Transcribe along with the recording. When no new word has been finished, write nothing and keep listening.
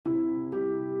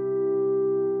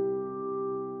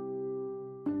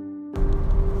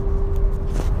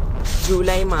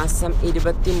July മാസം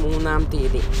 23-ാം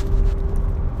തീയതി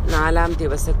 4-ാം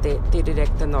ദിവസത്തെ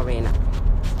തിരുരക്ത നൊവേന.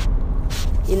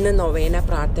 ഇന്ന് നൊവേന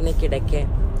പ്രാർത്ഥനയ്ക്കിടയ്ക്ക്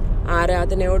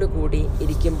ആരാധനയോടുകൂടി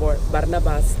ഇരിക്കുമ്പോൾ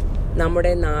ബർണബാസ്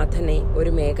നമ്മുടെ നാഥനെ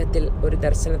ഒരു മേഘത്തിൽ ഒരു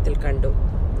ദർശനത്തിൽ കണ്ടു.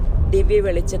 ദിവ്യ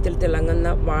വെളിച്ചത്തിൽ തിളങ്ങുന്ന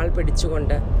വാൾ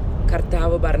പിടിച്ചുകൊണ്ട്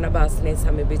കർത്താവ് ബർണബാസിനെ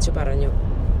സമീപിച്ചു പറഞ്ഞു,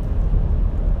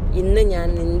 ഇന്ന്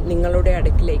ഞാൻ നിങ്ങളുടെ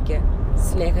അടുക്കിലേക്ക്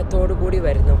സ്നേഹത്തോടുകൂടി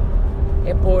വരുന്നു.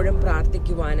 എപ്പോഴും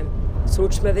പ്രാർത്ഥിക്കുവാനും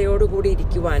സൂക്ഷ്മതയോടുകൂടി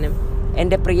ഇരിക്കുവാനും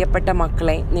എൻ്റെ പ്രിയപ്പെട്ട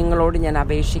മക്കളെ നിങ്ങളോട് ഞാൻ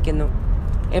അപേക്ഷിക്കുന്നു.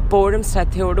 എപ്പോഴും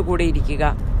ശ്രദ്ധയോടുകൂടി ഇരിക്കുക.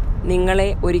 നിങ്ങളെ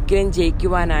ഒരിക്കലും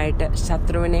ജയിക്കുവാനായിട്ട്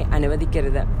ശത്രുവിനെ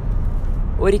അനുവദിക്കരുത്,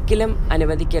 ഒരിക്കലും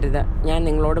അനുവദിക്കരുത്. ഞാൻ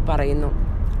നിങ്ങളോട് പറയുന്നു,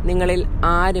 നിങ്ങളിൽ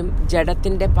ആരും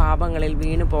ജഡത്തിൻ്റെ പാപങ്ങളിൽ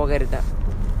വീണു പോകരുത്.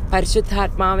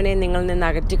 പരിശുദ്ധാത്മാവിനെ നിങ്ങളിൽ നിന്ന്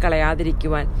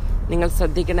അകറ്റിക്കളയാതിരിക്കുവാൻ നിങ്ങൾ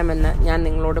ശ്രദ്ധിക്കണമെന്ന് ഞാൻ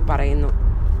നിങ്ങളോട് പറയുന്നു.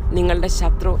 നിങ്ങളുടെ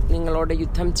ശത്രു നിങ്ങളോട്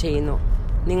യുദ്ധം ചെയ്യുന്നു.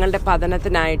 നിങ്ങളുടെ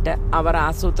പതനത്തിനായിട്ട് അവർ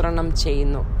ആസൂത്രണം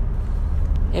ചെയ്യുന്നു.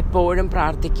 എപ്പോഴും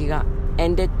പ്രാർത്ഥിക്കുക.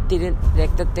 എൻ്റെ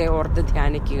രക്തത്തെ ഓർത്ത്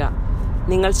ധ്യാനിക്കുക.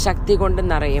 നിങ്ങൾ ശക്തി കൊണ്ട്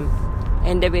നിറയും.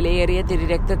 എൻ്റെ വിലയേറിയ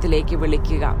തിരുരക്തത്തിലേക്ക്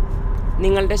വിളിക്കുക.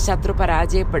 നിങ്ങളുടെ ശത്രു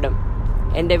പരാജയപ്പെടും.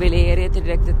 എൻ്റെ വിലയേറിയ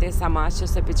തിരുരക്തത്തെ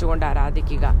സമാശ്വസിപ്പിച്ചുകൊണ്ട്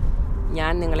ആരാധിക്കുക.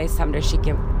 ഞാൻ നിങ്ങളെ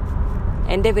സംരക്ഷിക്കും.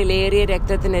 എൻ്റെ വിലയേറിയ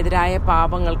രക്തത്തിനെതിരായ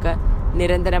പാപങ്ങൾക്ക്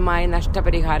നിരന്തരമായ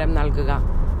നഷ്ടപരിഹാരം നൽകുക.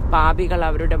 പാപികൾ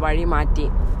അവരുടെ വഴി മാറ്റി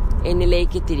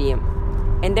എന്നിലേക്ക് തിരിയും.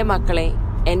 എൻ്റെ മക്കളെ,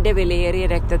 എൻ്റെ വിലയേറിയ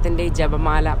രക്തത്തിൻ്റെ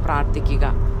ജപമാല പ്രാർത്ഥിക്കുക.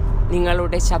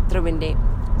 നിങ്ങളുടെ ശത്രുവിൻ്റെ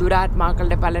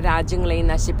ദുരാത്മാക്കളുടെ പല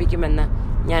രാജ്യങ്ങളെയും നശിപ്പിക്കുമെന്ന്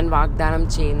ഞാൻ വാഗ്ദാനം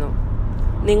ചെയ്യുന്നു.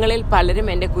 നിങ്ങളിൽ പലരും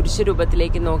എൻ്റെ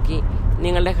കുരിശുരൂപത്തിലേക്ക് നോക്കി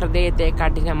നിങ്ങളുടെ ഹൃദയത്തെ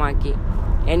കഠിനമാക്കി.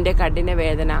 എൻ്റെ കഠിന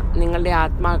വേദന നിങ്ങളുടെ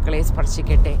ആത്മാക്കളെ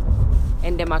സ്പർശിക്കട്ടെ.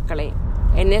 എൻ്റെ മക്കളെ,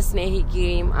 എന്നെ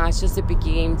സ്നേഹിക്കുകയും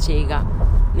ആശ്വസിപ്പിക്കുകയും ചെയ്യുക.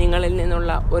 നിങ്ങളിൽ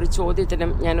നിന്നുള്ള ഒരു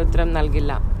ചോദ്യത്തിനും ഞാൻ ഉത്തരം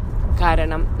നൽകില്ല.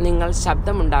 കാരണം നിങ്ങൾ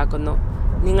ശബ്ദമുണ്ടാക്കുന്നു.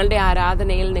 നിങ്ങളുടെ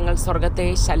ആരാധനയിൽ നിങ്ങൾ സ്വർഗത്തെ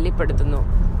ശല്യപ്പെടുത്തുന്നു.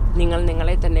 നിങ്ങൾ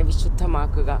നിങ്ങളെ തന്നെ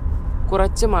വിശുദ്ധമാക്കുക.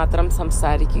 കുറച്ച് മാത്രം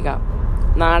സംസാരിക്കുക.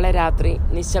 നാളെ രാത്രി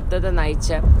നിശബ്ദത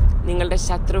നയിച്ച് നിങ്ങളുടെ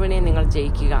ശത്രുവിനെ നിങ്ങൾ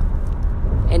ജയിക്കുക.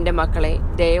 എൻ്റെ മക്കളെ,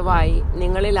 ദയവായി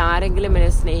നിങ്ങളിൽ ആരെങ്കിലും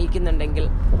എന്നെ സ്നേഹിക്കുന്നുണ്ടെങ്കിൽ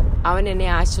അവൻ എന്നെ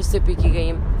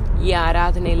ആശ്വസിപ്പിക്കുകയും ഈ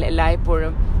ആരാധനയിൽ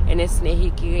എല്ലായ്പ്പോഴും എന്നെ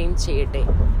സ്നേഹിക്കുകയും ചെയ്യട്ടെ.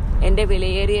 എൻ്റെ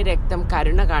വിലയേറിയ രക്തം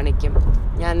കരുണ കാണിക്കും.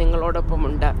 ഞാൻ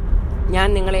നിങ്ങളോടൊപ്പമുണ്ട്. ഞാൻ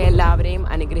നിങ്ങളെ എല്ലാവരെയും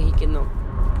അനുഗ്രഹിക്കുന്നു.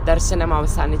 ദർശനം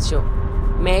അവസാനിച്ചു.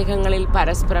 മേഘങ്ങളിൽ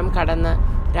പരസ്പരം കടന്ന്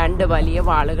 2 വലിയ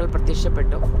വാളുകൾ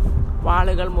പ്രത്യക്ഷപ്പെട്ടു.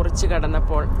 വാളുകൾ മുറിച്ചു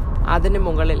കടന്നപ്പോൾ അതിനു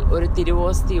മുകളിൽ ഒരു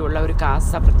തിരുവോസ്തിയുള്ള ഒരു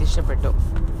കാസ പ്രത്യക്ഷപ്പെട്ടു.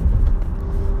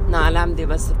 4-ാം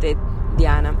ദിവസത്തെ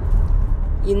ധ്യാനം.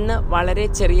 ഇന്ന് വളരെ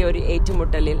ചെറിയൊരു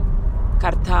ഏറ്റുമുട്ടലിൽ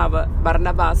കർത്താവ്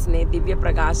ബർണബാസിനെ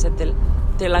ദിവ്യപ്രകാശത്തിൽ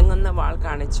തിളങ്ങുന്ന വാൾ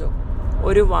കാണിച്ചു.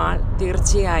 ഒരു വാൾ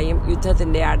തീർച്ചയായും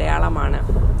യുദ്ധത്തിൻ്റെ അടയാളമാണ്.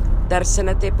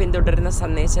 ദർശനത്തെ പിന്തുടരുന്ന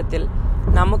സന്ദേശത്തിൽ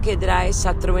നമുക്കെതിരായ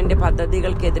ശത്രുവിൻ്റെ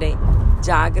പദ്ധതികൾക്കെതിരെ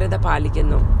ജാഗ്രത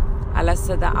പാലിക്കുന്നു.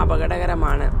 അലസത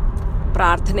അപകടകരമാണ്.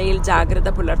 പ്രാർത്ഥനയിൽ ജാഗ്രത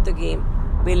പുലർത്തുകയും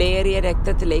വിലയേറിയ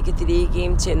രക്തത്തിലേക്ക്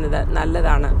തിരിയുകയും ചെയ്യുന്നത്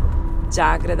നല്ലതാണ്.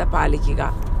 ജാഗ്രത പാലിക്കുക.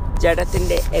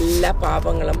 ജഡത്തിൻ്റെ എല്ലാ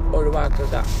പാപങ്ങളും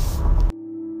ഒഴിവാക്കുക.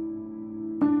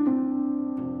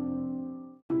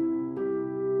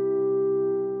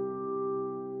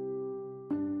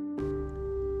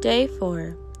 Day 4,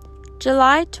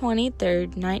 July 23rd,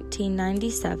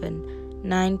 1997,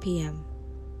 9 p.m.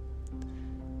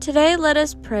 Today let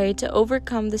us pray to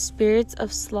overcome the spirits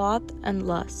of sloth and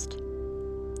lust.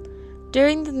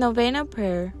 During the Novena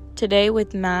prayer, today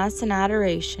with Mass and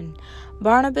adoration,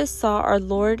 Barnabas saw our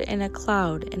Lord in a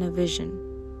cloud in a vision.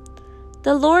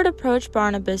 The Lord approached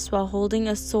Barnabas while holding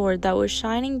a sword that was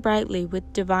shining brightly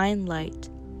with divine light.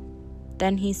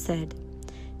 Then he said,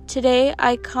 Today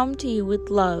I come to you with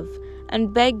love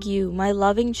and beg you, my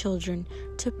loving children,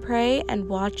 to pray and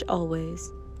watch always.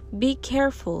 Be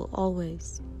careful always.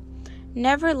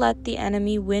 Never let the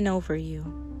enemy win over you.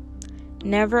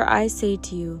 Never, I say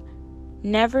to you,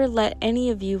 never let any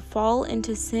of you fall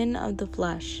into sin of the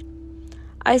flesh.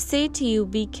 I say to you,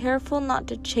 be careful not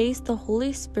to chase the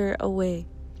Holy Spirit away.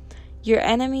 Your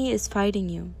enemy is fighting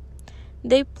you.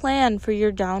 They plan for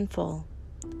your downfall.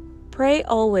 Pray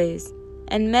always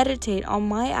and meditate on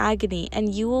my agony,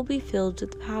 and you will be filled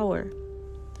with power.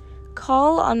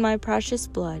 Call on my precious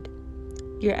blood.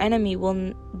 Your enemy will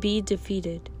be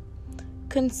defeated.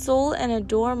 Console and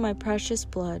adore my precious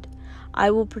blood. I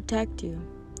will protect you,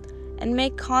 and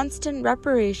make constant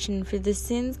reparation for the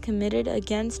sins committed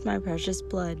against my precious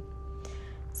blood.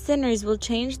 Sinners will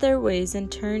change their ways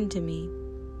and turn to me.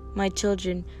 My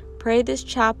children, pray this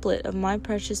chaplet of my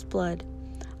precious blood.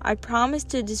 I promise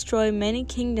to destroy many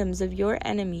kingdoms of your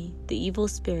enemy, the evil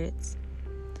spirits.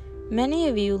 Many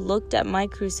of you looked at my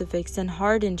crucifix and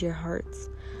hardened your hearts.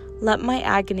 Let my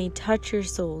agony touch your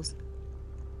souls.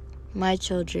 My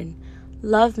children,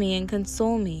 love me and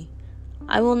console me.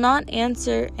 I will not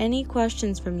answer any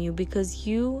questions from you because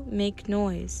you make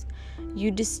noise.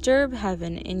 You disturb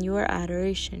heaven in your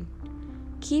adoration.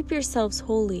 Keep yourselves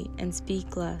holy and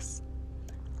speak less.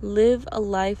 Live a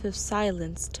life of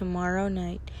silence tomorrow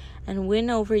night and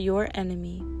win over your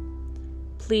enemy.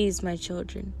 Please, my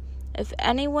children, if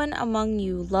anyone among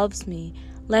you loves me,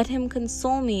 let him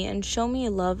console me and show me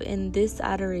love in this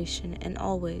adoration and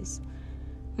always.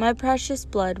 My precious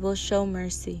blood will show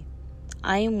mercy.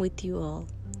 I am with you all.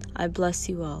 I bless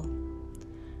you all.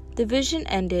 The vision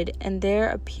ended, and there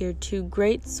appeared two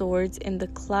great swords in the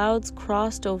clouds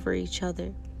crossed over each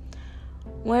other.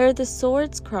 Where the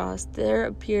swords crossed, there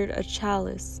appeared a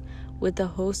chalice with a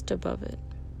host above it.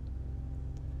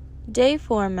 Day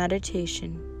 4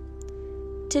 Meditation.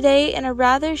 Today, in a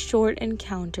rather short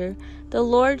encounter, the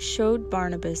Lord showed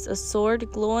Barnabas a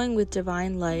sword glowing with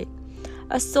divine light.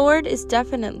 A sword is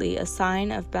definitely a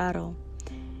sign of battle.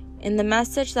 In the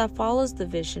message that follows the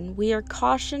vision, we are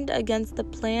cautioned against the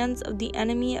plans of the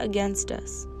enemy against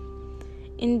us.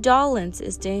 Indolence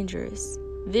is dangerous.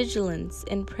 Vigilance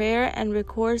in prayer and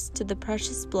recourse to the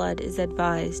precious blood is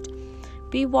advised.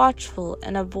 Be watchful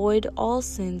and avoid all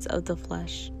sins of the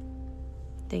flesh.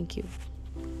 Thank you.